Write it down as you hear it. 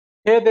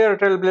Hey there,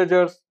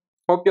 Trailblazers.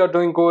 Hope you are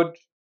doing good.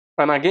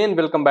 And again,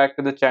 welcome back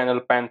to the channel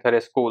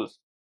PantherSchools.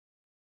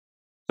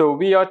 So,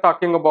 we are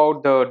talking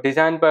about the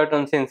design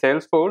patterns in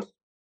Salesforce.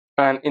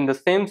 And in the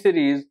same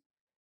series,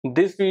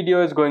 this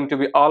video is going to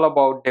be all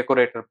about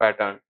decorator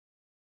pattern.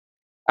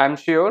 I'm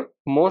sure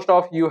most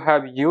of you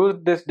have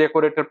used this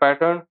decorator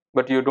pattern,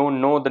 but you don't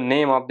know the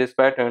name of this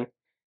pattern.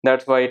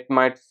 That's why it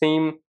might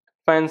seem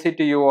fancy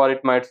to you, or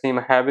it might seem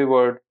a heavy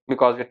word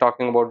because we're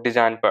talking about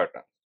design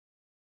pattern.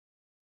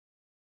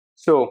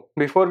 So,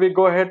 before we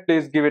go ahead,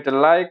 please give it a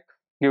like,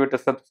 give it a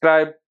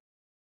subscribe.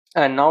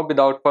 And now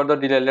without further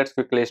delay, let's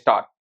quickly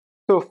start.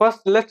 So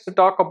first let's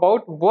talk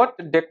about what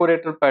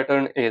decorator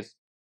pattern is.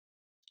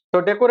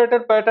 So decorator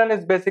pattern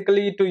is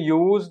basically to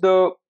use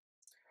the,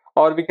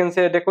 or we can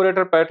say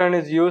decorator pattern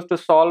is used to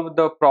solve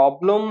the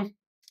problem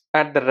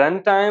at the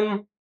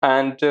runtime,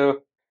 and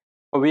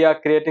we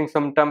are creating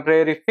some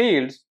temporary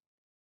fields.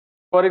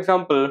 For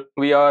example,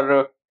 we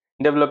are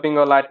developing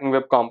a lightning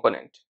web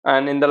component,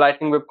 and in the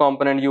lightning web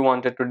component you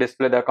wanted to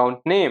display the account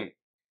name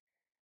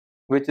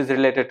which is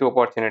related to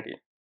opportunity.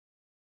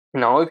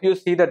 Now, if you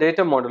see the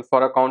data model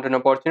for account and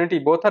opportunity,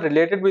 both are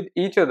related with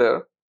each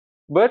other,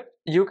 but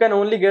you can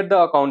only get the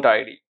account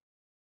ID.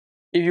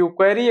 If you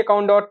query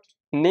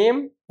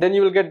account.name, then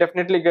you will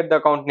definitely get the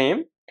account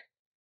name.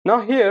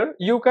 Now here,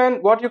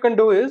 what you can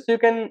do is you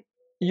can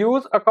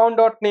use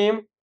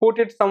account.name, put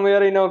it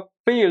somewhere in a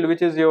field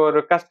which is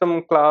your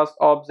custom class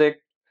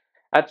object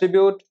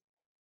attribute,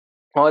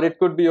 or it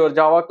could be your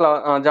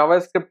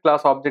JavaScript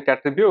class object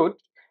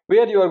attribute,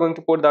 where you are going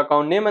to put the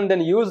account name and then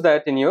use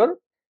that in your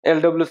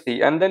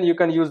LWC, and then you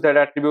can use that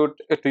attribute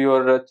to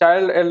your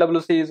child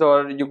LWCs,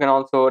 or you can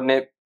also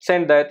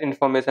send that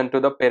information to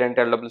the parent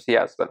LWC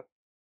as well.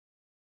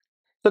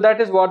 So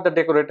that is what the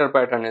decorator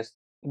pattern is.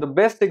 The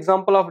best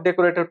example of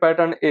decorator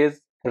pattern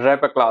is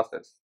wrapper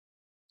classes.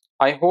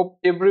 I hope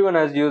everyone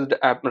has used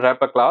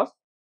wrapper class.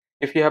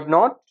 If you have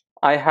not,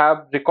 I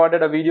have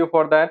recorded a video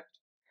for that.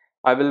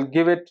 I will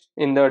give it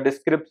in the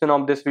description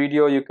of this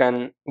video. You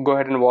can go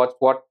ahead and watch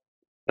what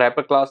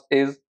wrapper class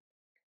is,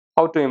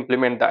 how to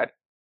implement that.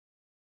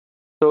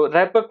 So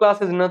wrapper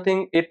class is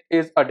nothing, it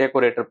is a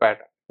decorator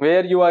pattern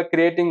where you are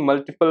creating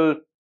multiple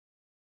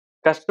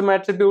custom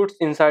attributes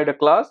inside a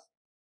class,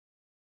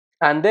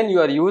 and then you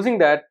are using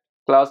that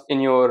class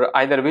in your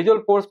either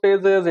Visual Force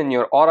pages, in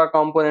your Aura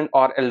component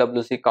or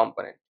LWC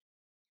component.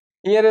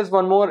 Here is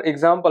one more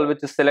example,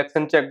 which is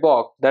selection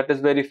checkbox. That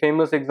is very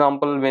famous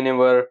example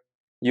whenever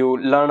you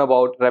learn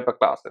about wrapper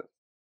classes.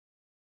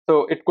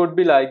 So it could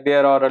be like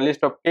there are a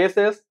list of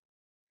cases,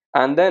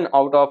 and then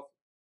out of,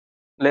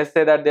 let's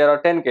say that there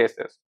are 10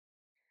 cases,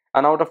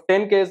 and out of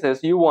 10 cases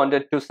you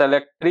wanted to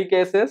select 3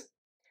 cases,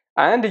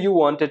 and you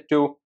wanted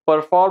to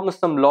perform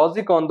some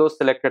logic on those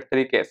selected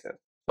 3 cases.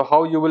 So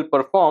how you will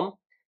perform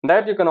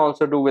that, you can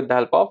also do with the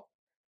help of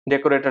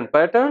decorator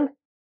pattern,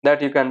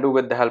 that you can do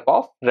with the help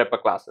of wrapper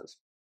classes.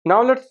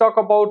 Now let's talk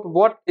about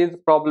what is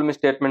problem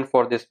statement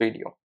for this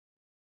video.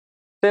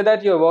 Say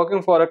that you are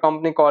working for a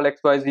company called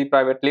XYZ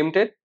Private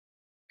Limited,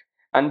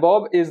 and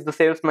Bob is the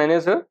sales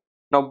manager.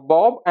 Now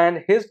Bob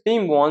and his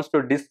team wants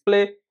to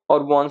display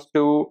or wants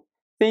to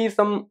see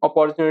some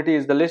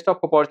opportunities, the list of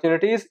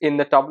opportunities in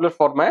the tabular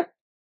format,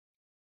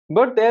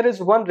 but there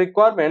is one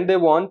requirement. They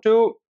want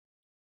to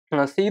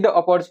see the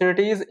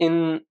opportunities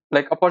in,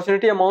 like,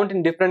 opportunity amount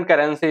in different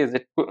currencies.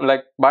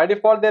 Like by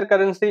default their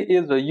currency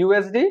is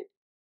USD.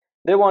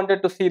 They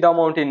wanted to see the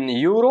amount in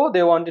euro,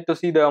 they wanted to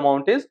see the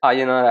amount is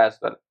INR as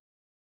well.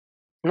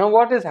 Now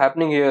what is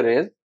happening here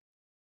is,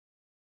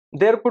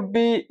 there could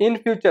be in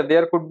future,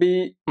 there could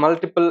be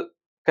multiple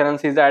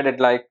currencies added,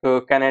 like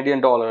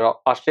Canadian dollar or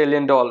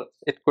Australian dollar,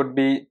 it could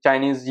be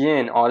Chinese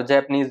yen or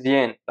Japanese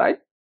yen, right?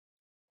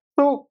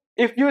 So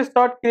if you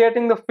start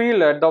creating the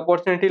field at the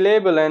opportunity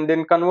label and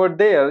then convert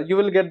there, you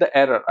will get the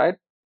error, right?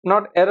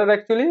 Not error,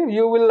 actually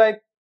you will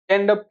like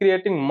end up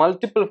creating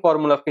multiple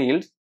formula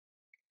fields,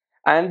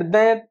 and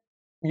then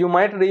you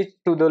might reach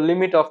to the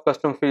limit of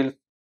custom fields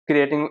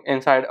creating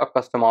inside a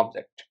custom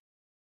object.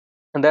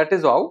 And that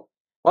is how,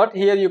 what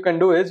here you can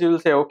do is, you will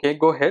say, okay,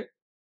 go ahead,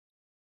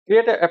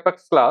 create a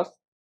apex class.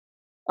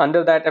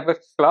 Under that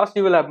apex class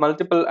you will have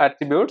multiple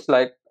attributes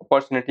like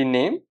opportunity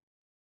name,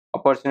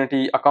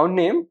 opportunity account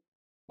name,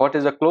 what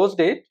is the close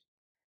date.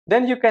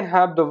 Then you can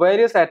have the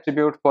various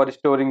attributes for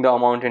storing the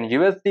amount in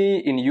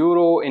USD, in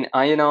euro, in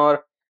INR,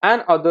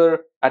 and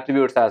other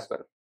attributes as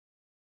well.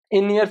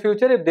 In near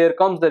future, if there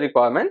comes the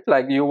requirement,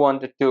 like you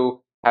wanted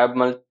to have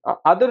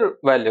other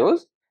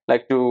values,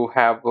 like to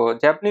have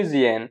Japanese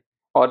yen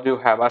or to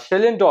have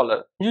Australian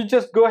dollar, you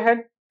just go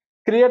ahead,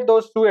 create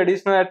those two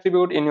additional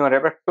attributes in your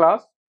apex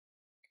class,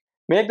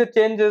 make the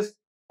changes,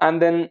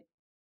 and then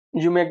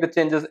you make the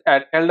changes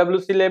at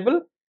LWC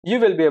level. You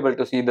will be able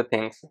to see the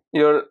things.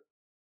 Your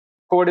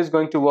code is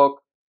going to work.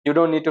 You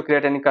don't need to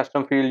create any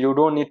custom field. You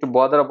don't need to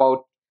bother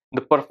about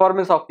the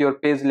performance of your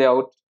page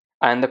layout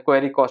and the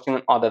query costing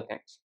and other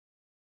things.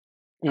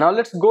 Now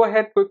let's go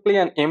ahead quickly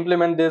and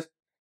implement this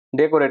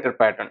decorator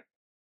pattern.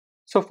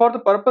 So for the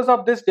purpose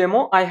of this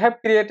demo, I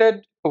have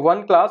created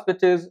one class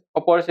which is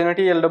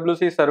opportunity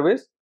LWC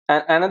service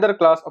and another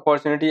class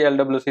opportunity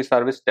LWC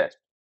service test.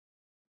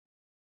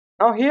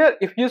 Now here,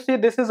 if you see,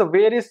 this is a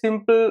very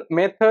simple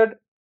method.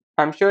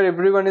 I'm sure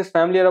everyone is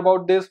familiar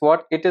about this.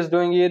 What it is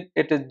doing,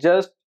 it is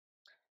just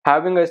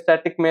having a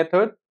static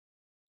method.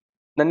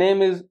 The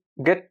name is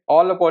get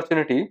all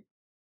opportunity,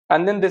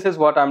 and then this is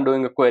what I'm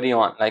doing a query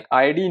on, like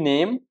ID,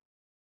 name,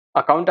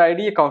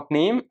 ID, account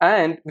name,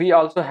 and we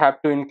also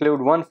have to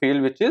include one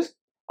field which is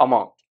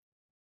amount.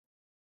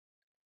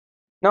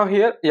 Now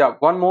here, yeah,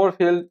 one more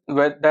field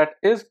that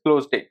is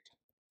close date.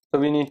 So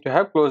we need to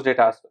have close date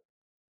as well.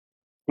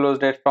 Close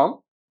date from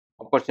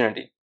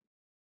opportunity.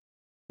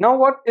 Now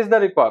what is the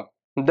requirement?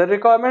 The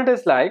requirement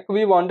is like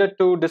we wanted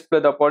to display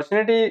the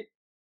opportunity,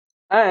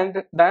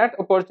 and that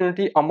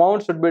opportunity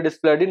amount should be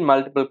displayed in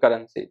multiple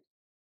currencies.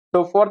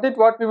 So for that,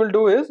 what we will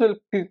do is we'll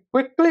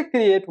quickly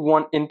create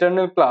one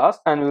internal class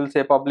and we will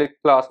say public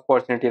class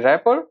opportunity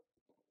wrapper.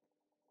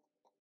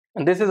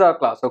 And this is our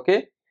class,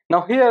 okay?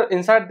 Now here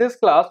inside this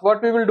class,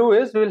 what we will do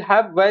is we will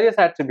have various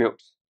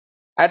attributes.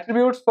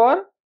 Attributes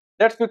for,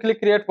 let's quickly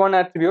create one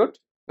attribute.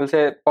 We'll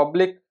say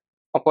public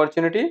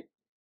opportunity,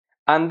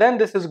 and then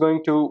this is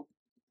going to,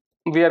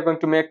 we are going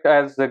to make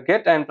as a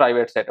get and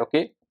private set,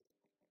 okay?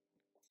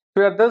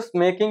 We are just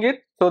making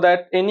it so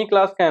that any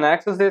class can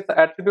access this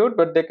attribute,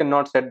 but they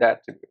cannot set the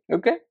attribute,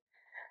 okay?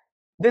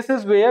 This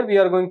is where we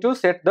are going to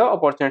set the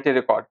opportunity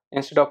record.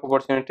 Instead of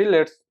opportunity,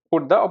 let's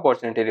put the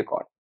opportunity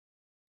record.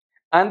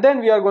 And then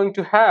we are going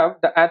to have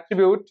the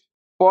attribute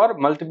for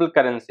multiple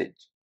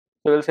currencies.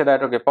 So we'll say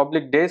that, okay,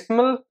 public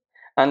decimal,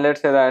 and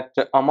let's say that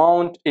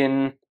amount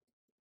in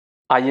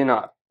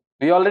INR.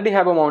 We already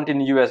have amount in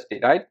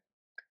USD, right?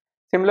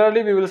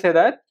 Similarly, we will say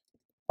that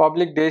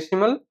public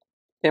decimal,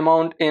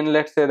 amount in,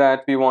 let's say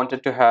that we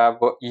wanted to have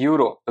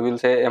euro. So we'll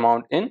say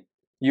amount in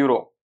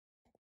euro.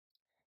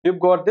 We've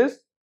got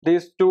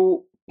these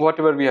two,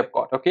 whatever we have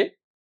got, okay?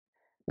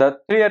 The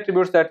three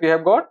attributes that we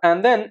have got,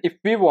 and then if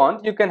we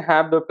want, you can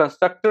have the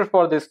constructor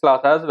for this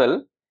class as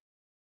well,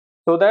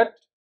 so that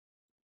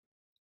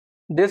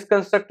this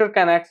constructor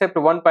can accept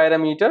one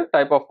parameter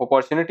type of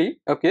opportunity,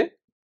 okay?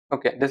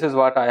 Okay, this is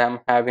what I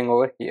am having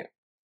over here.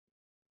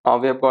 Now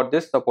we have got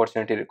this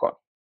opportunity record.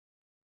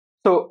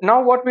 So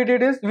now what we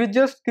did is we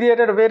just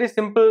created a very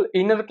simple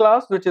inner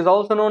class, which is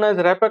also known as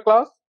wrapper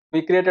class.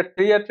 We created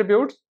three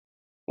attributes,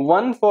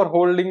 one for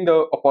holding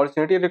the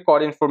opportunity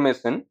record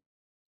information,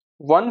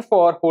 one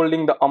for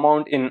holding the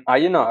amount in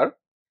INR,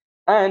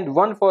 and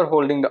one for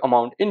holding the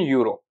amount in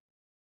euro.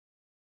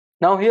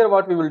 Now here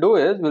what we will do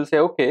is we'll say,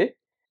 okay,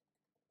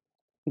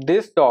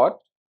 this dot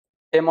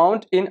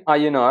amount in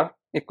INR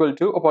equal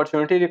to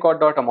opportunity record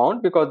dot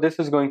amount, because this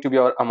is going to be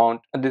our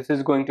amount, this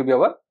is going to be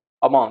our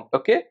amount,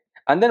 okay?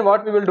 And then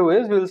what we will do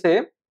is we'll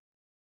say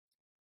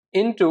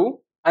into,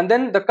 and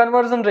then the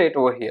conversion rate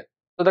over here.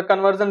 So the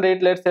conversion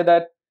rate, let's say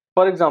that,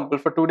 for example,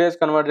 for today's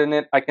conversion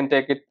rate, I can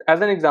take it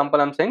as an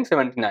example, I'm saying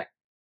 79.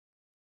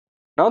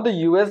 Now the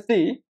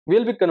USD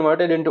will be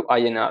converted into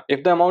INR.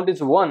 If the amount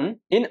is 1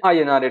 in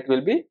INR, it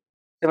will be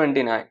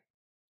 79.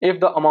 If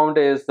the amount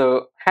is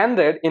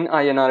 100 in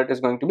INR, it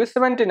is going to be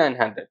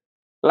 7900,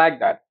 like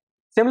that.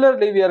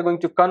 Similarly, we are going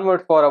to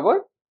convert for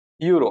our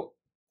euro.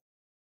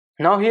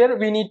 Now here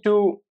we need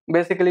to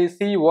basically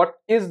see what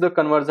is the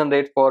conversion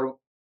rate for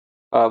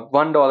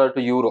 $1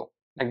 to euro,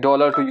 like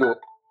dollar to euro.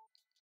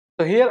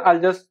 So here I'll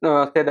just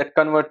say that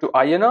convert to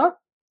INR,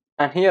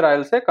 and here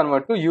I'll say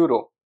convert to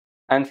euro,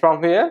 and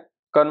from here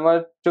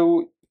convert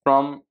to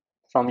from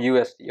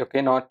USD,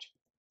 okay? Not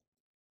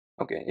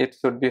okay, it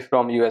should be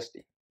from USD.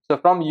 So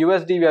from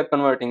USD we are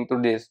converting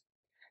to this.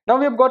 Now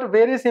we have got a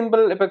very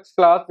simple Apex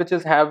class which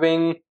is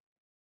having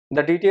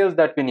the details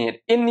that we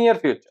need in near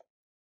future.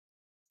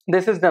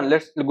 This is done.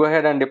 Let's go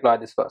ahead and deploy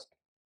this first.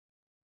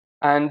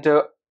 And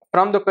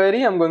from the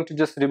query, I'm going to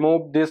just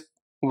remove this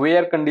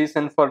where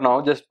condition for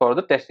now, just for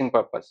the testing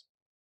purpose.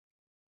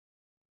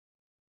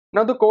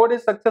 Now the code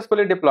is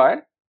successfully deployed.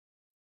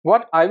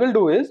 What I will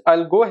do is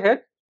I'll go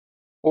ahead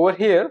over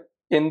here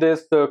in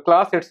this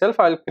class itself.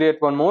 I'll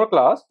create one more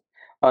class,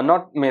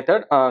 not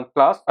method,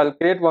 class. I'll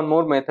create one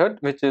more method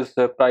which is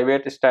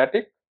private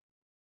static,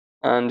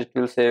 and it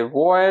will say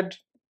void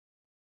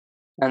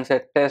and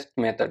say test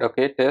method,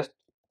 okay? Test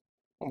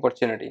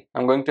opportunity.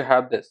 I'm going to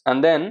have this,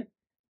 and then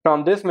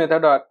from this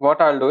method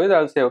what I'll do is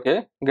I'll say,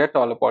 okay, get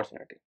all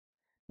opportunity.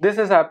 This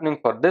is happening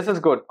for this is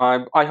good.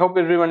 I hope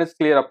everyone is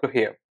clear up to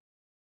here.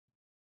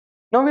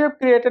 Now we have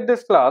created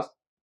this class,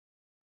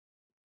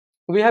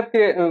 we have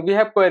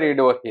queried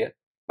over here,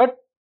 but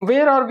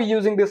where are we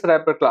using this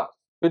wrapper class?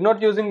 We're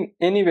not using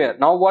anywhere.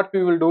 Now what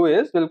we will do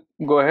is we'll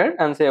go ahead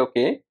and say,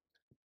 okay,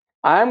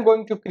 I am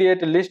going to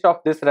create a list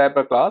of this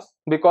wrapper class,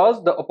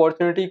 because the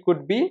opportunity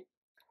could be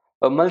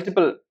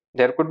multiple,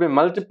 there could be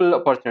multiple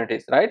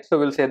opportunities, right? So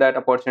we'll say that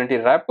opportunity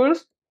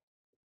wrappers,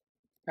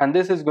 and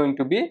this is going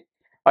to be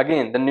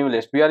again the new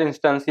list. We are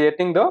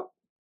instantiating the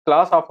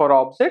class of our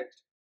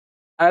object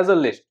as a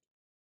list,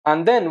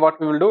 and then what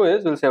we will do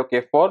is we'll say,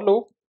 okay, for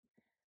loop,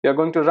 we are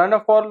going to run a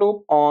for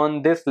loop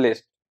on this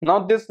list. Now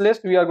this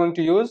list we are going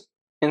to use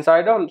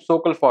inside a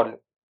local for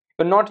loop.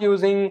 we're not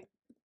using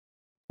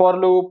for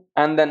loop,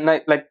 and then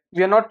like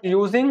we are not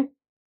using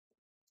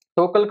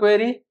local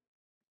query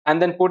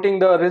and then putting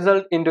the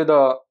result into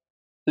the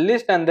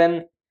list and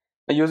then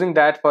using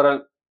that for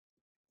a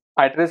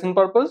iteration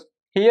purpose.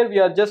 Here we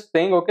are just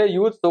saying, okay,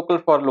 use local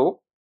for loop,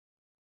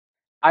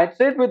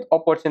 iterate with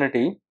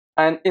opportunity,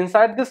 and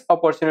inside this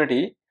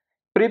opportunity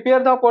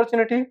prepare the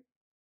opportunity,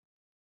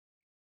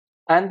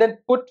 and then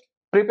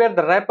prepare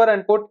the wrapper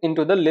and put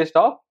into the list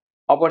of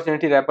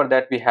opportunity wrapper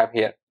that we have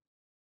here.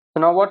 So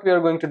now what we are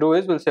going to do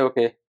is we'll say,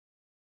 okay,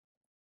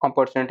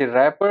 opportunity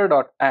wrapper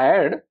dot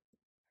add,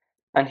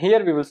 and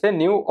here we will say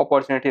new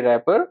opportunity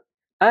wrapper,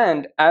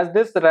 and as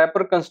this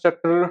wrapper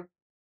constructor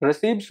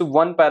receives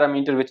one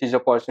parameter which is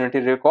opportunity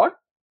record,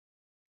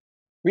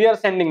 we are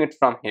sending it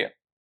from here.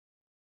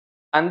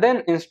 And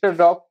then instead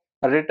of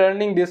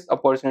returning this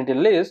opportunity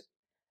list,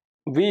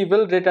 we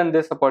will return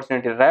this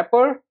opportunity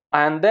wrapper,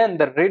 and then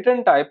the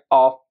return type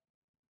of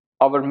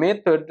our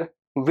method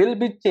will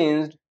be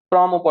changed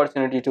from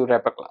opportunity to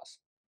wrapper class.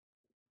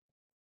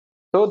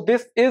 So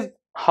this is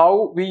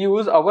how we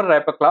use our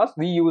wrapper class.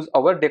 We use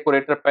our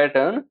decorator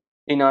pattern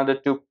in order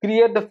to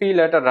create the field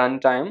at a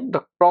runtime,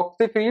 the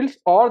proxy fields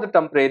or the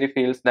temporary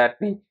fields that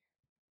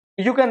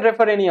you can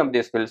refer any of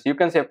these fields. You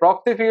can say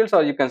proxy fields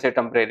or you can say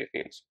temporary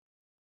fields.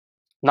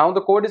 Now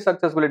the code is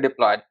successfully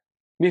deployed.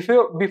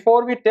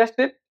 Before we test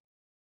it,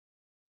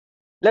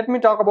 let me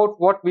talk about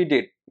what we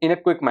did in a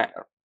quick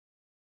manner.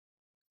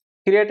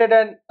 Created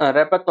a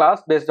wrapper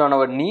class based on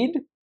our need,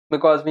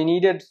 because we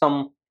needed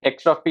some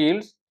extra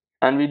fields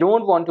and we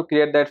don't want to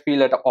create that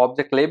field at an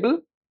object label,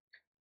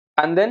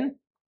 and then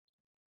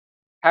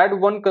add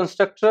one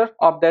constructor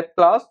of that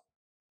class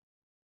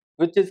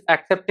which is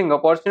accepting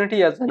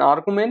opportunity as an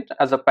argument,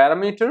 as a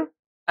parameter,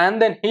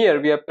 and then here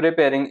we are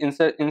preparing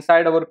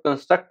inside our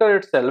constructor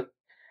itself,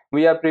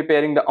 we are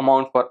preparing the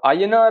amount for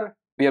INR,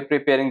 we are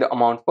preparing the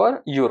amount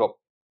for Europe.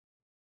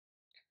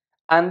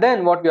 And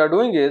then what we are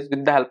doing is,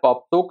 with the help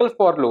of local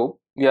for loop,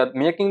 we are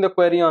making the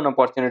query on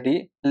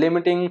opportunity,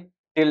 limiting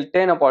till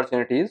 10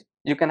 opportunities.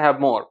 You can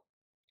have more.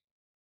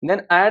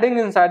 Then adding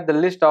inside the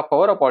list of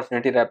our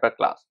opportunity wrapper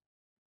class.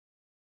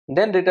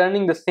 Then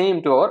returning the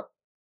same to our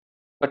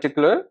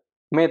particular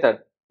method.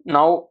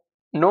 Now,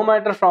 no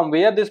matter from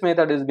where this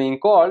method is being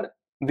called,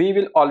 we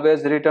will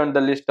always return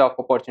the list of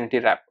opportunity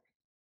wrapper.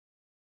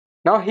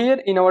 Now here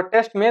in our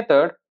test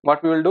method,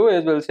 what we will do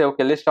is we'll say,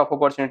 okay, list of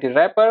opportunity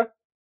wrapper,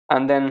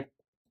 and then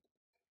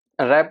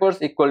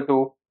wrappers equal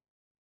to,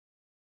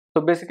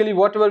 so basically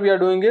whatever we are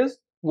doing is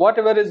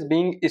whatever is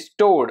being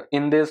stored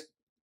in this,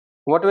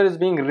 whatever is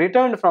being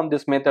returned from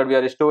this method, we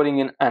are storing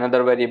in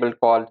another variable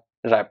called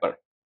wrapper.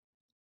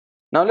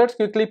 Now let's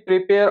quickly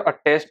prepare a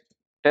test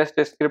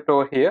script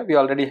over here. We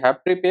already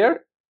have prepared,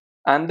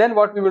 and then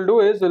what we will do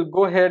is we'll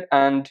go ahead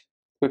and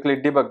quickly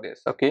debug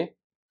this.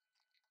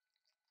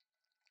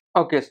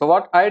 Okay, so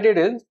what I did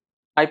is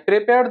I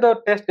prepared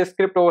the test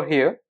script over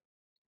here,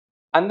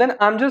 and then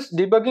I'm just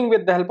debugging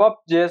with the help of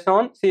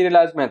JSON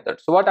serialized method.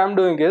 So what I'm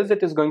doing is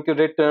it is going to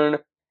return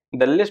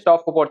the list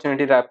of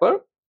opportunity wrapper.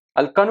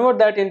 I'll convert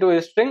that into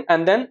a string,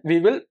 and then we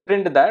will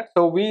print that,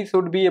 so we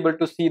should be able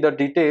to see the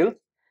details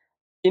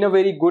in a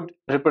very good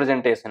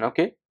representation.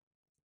 Okay,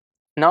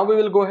 now we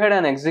will go ahead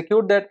and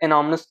execute that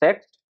anonymous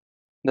text,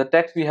 the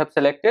text we have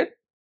selected,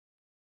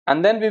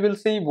 and then we will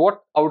see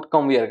what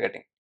outcome we are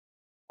getting.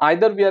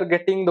 Either we are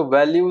getting the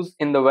values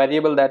in the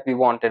variable that we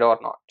wanted or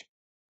not.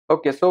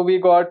 Okay, so we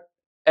got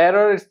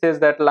error. It says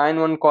that line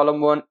 1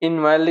 column 1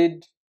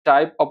 invalid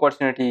type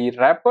opportunity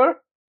wrapper.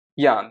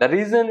 Yeah, the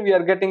reason we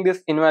are getting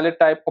this invalid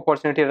type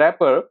opportunity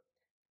wrapper,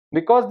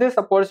 because this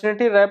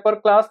opportunity wrapper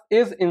class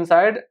is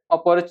inside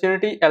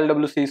opportunity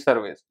LWC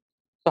service.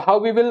 So how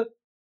we will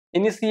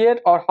initiate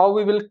or how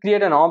we will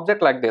create an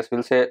object like this,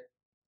 we'll say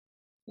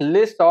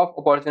list of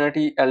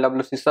opportunity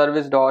LWC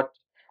service dot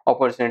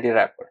opportunity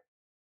wrapper.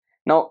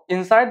 Now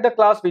inside the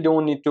class we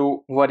don't need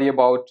to worry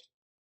about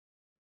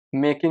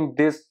making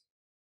this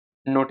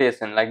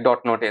notation like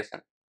dot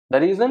notation. The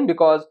reason,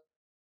 because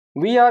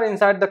we are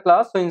inside the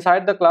class, so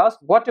inside the class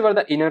whatever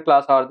the inner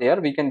class are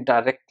there, we can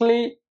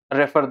directly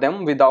refer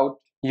them without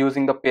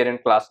using the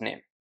parent class name.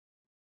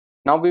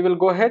 Now we will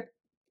go ahead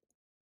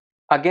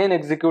again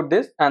execute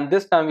this, and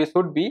this time we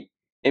should be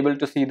able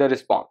to see the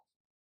response.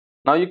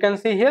 Now you can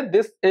see here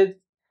this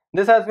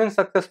has been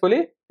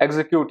successfully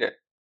executed.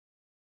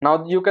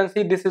 Now you can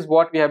see this is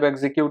what we have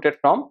executed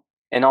from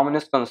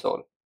anonymous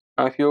console.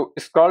 Now if you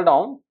scroll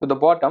down to the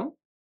bottom,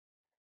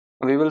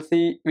 we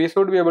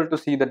should be able to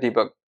see the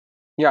debug.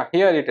 Yeah,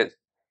 here it is.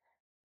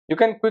 You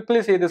can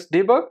quickly see this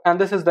debug,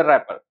 and this is the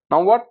wrapper.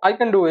 Now what I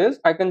can do is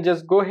I can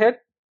just go ahead,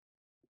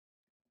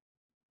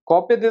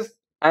 copy this,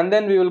 and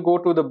then we will go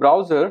to the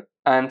browser,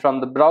 and from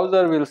the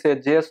browser we'll say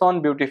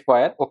JSON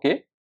beautifier.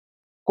 Okay,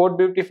 code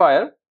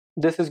beautifier,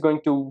 this is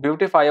going to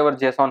beautify our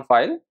JSON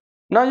file.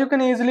 Now you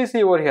can easily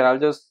see over here, I'll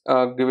just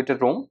give it a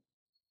room.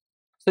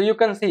 So you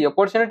can see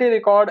opportunity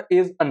record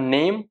is a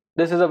name,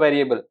 this is a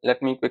variable.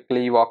 Let me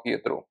quickly walk you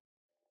through.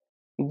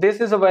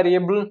 This is a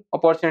variable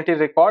opportunity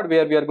record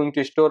where we are going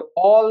to store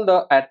all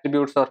the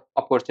attributes or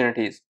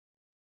opportunities.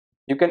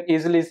 You can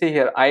easily see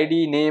here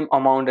ID, name,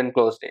 amount, and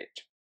close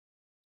date.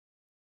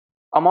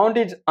 Amount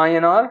is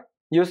INR.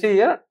 You see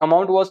here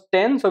amount was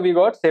 10, so we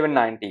got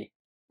 790,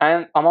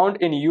 and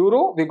amount in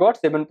euro we got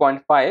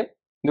 7.5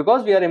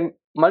 because we are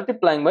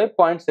multiplying by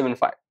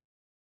 0.75.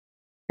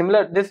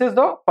 Similar, this is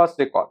the first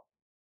record.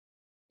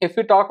 If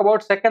we talk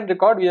about second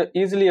record, we are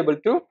easily able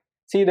to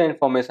see the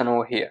information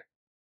over here.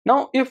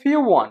 Now if you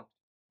want,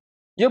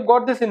 you've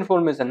got this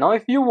information. Now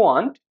if you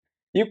want,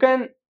 you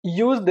can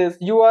use this.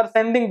 You are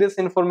sending this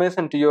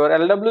information to your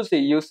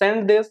LWC. You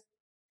send this,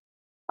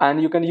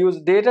 and you can use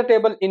data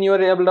table in your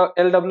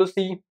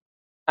LWC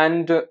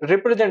and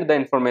represent the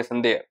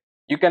information there.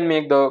 You can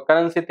make the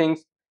currency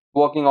things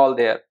working all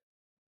there.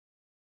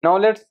 Now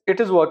it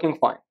is working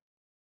fine.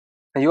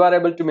 You are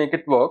able to make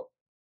it work.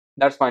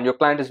 That's fine. Your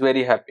client is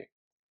very happy.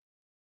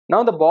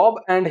 Now the Bob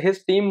and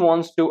his team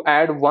wants to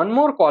add one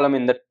more column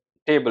in the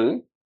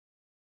table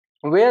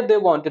where they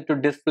wanted to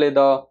display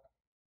the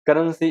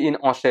currency in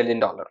Australian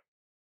dollar.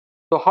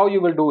 So how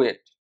you will do it?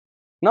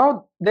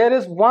 Now there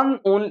is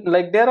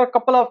there are a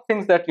couple of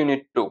things that you need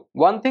to do.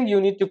 One thing,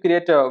 you need to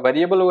create a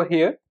variable over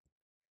here.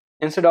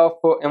 Instead of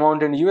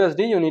amount in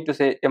USD, you need to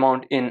say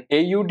amount in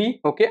AUD.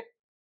 Okay,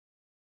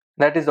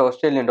 that is the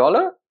Australian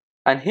dollar.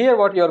 And here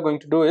what you are going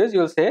to do is, you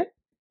will say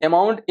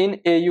amount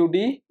in AUD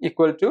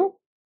equal to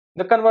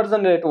the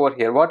conversion rate over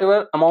here.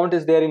 Whatever amount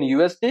is there in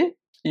USD,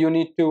 you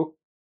need to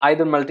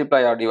either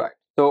multiply or divide.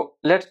 So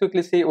let's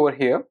quickly see over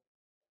here.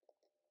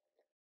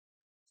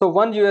 So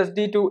 1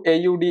 USD to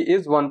AUD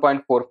is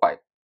 1.45.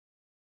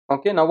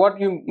 Okay, now what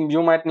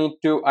you might need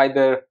to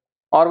either,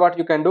 or what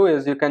you can do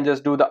is, you can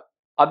just do the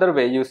other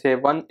way. You say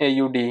 1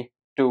 AUD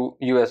to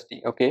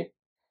USD. Okay,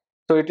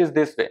 so it is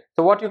this way.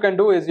 So what you can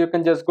do is, you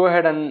can just go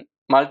ahead and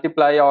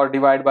multiply or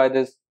divide by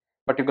this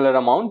particular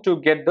amount to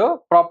get the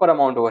proper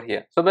amount over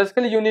here. So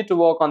basically you need to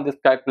work on this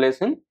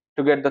calculation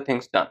to get the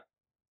things done.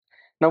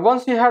 Now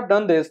once you have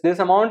done this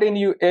amount in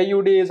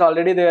AUD is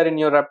already there in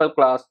your REPL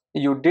class.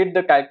 You did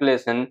the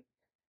calculation.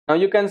 Now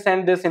you can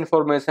send this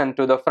information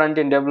to the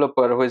front-end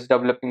developer who is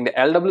developing the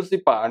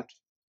LWC part.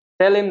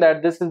 Tell him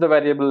that this is the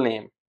variable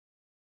name,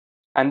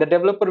 and the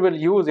developer will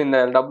use in the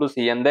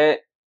LWC, and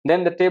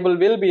then the table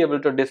will be able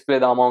to display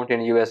the amount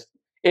in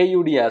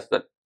AUD as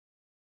well.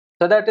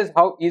 So that is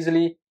how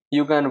easily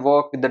you can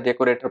work with the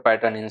decorator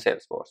pattern in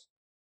Salesforce.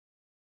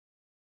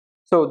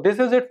 So this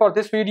is it for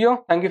this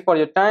video. Thank you for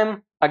your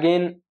time.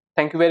 Again,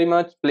 thank you very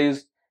much.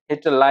 Please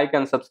hit a like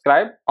and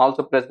subscribe.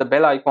 Also press the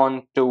bell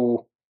icon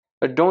to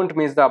don't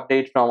miss the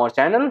update from our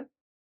channel.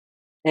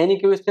 Any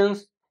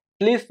questions,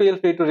 please feel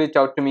free to reach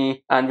out to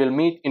me, and we'll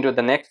meet into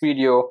the next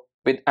video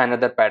with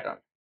another pattern.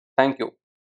 Thank you.